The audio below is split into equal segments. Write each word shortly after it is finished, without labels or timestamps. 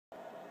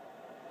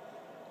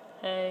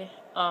Hey,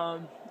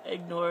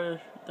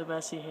 ignore the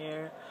messy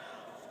hair.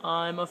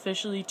 I'm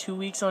officially 2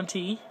 weeks on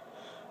T.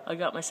 I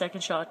got my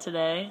second shot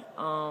today.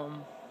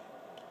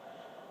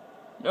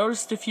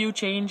 Noticed a few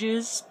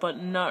changes,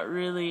 but not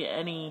really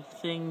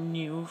anything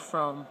new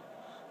from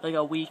like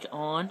a week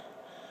on.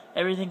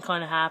 Everything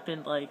kind of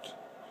happened like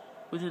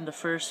within the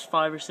first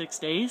 5 or 6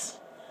 days,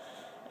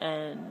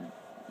 and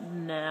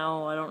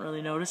now I don't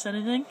really notice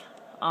anything.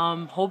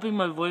 I'm hoping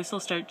my voice will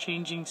start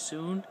changing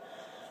soon,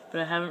 but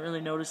I haven't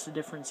really noticed a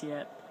difference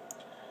yet.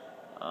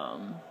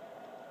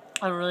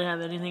 I don't really have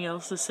anything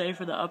else to say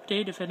for the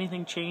update. If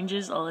anything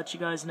changes, I'll let you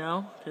guys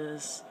know,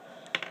 because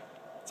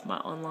it's my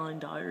online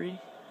diary.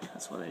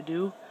 That's what I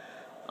do.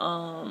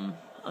 I'm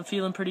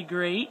feeling pretty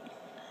great,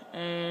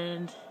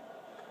 and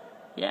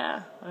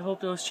yeah, I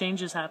hope those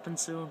changes happen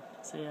soon.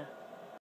 So yeah.